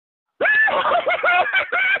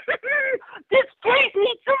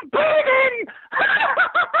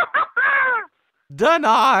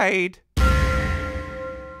denied.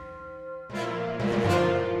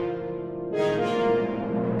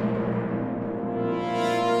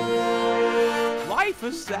 Life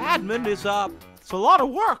as admin is it's a lot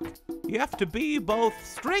of work. You have to be both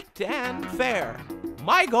strict and fair.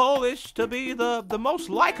 My goal is to be the most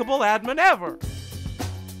likable admin ever.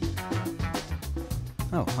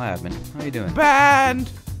 Oh, hi, admin. How you doing?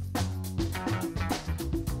 Banned!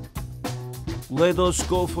 Let us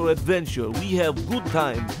go for adventure. We have good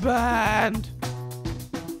time. Banned!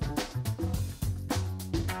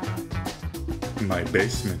 My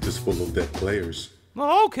basement is full of dead players.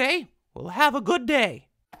 Okay, well, have a good day.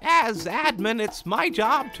 As admin, it's my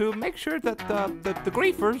job to make sure that the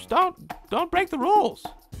griefers don't break the rules.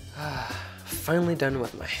 Finally done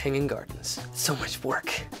with my hanging gardens. So much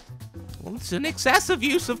work. Well, it's an excessive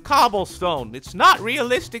use of cobblestone. It's not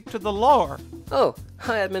realistic to the lore. Oh,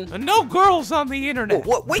 hi, admin. And no girls on the internet.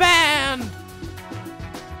 Whoa, wait. Banned!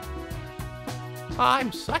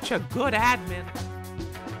 I'm such a good admin.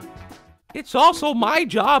 It's also my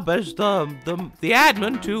job as the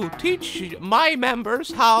admin to teach my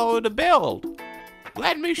members how to build.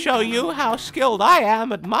 Let me show you how skilled I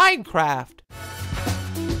am at Minecraft.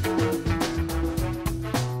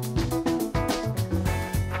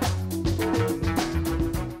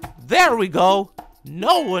 There we go.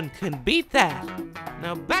 No one can beat that.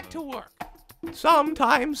 Now back to work.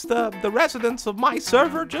 Sometimes the residents of my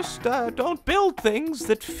server just don't build things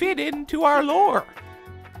that fit into our lore.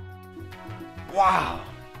 Wow!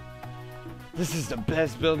 This is the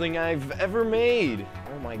best building I've ever made!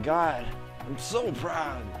 Oh my god, I'm so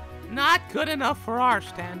proud! Not good enough for our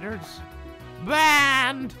standards.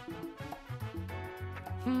 Banned!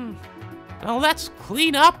 Now let's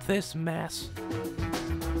clean up this mess.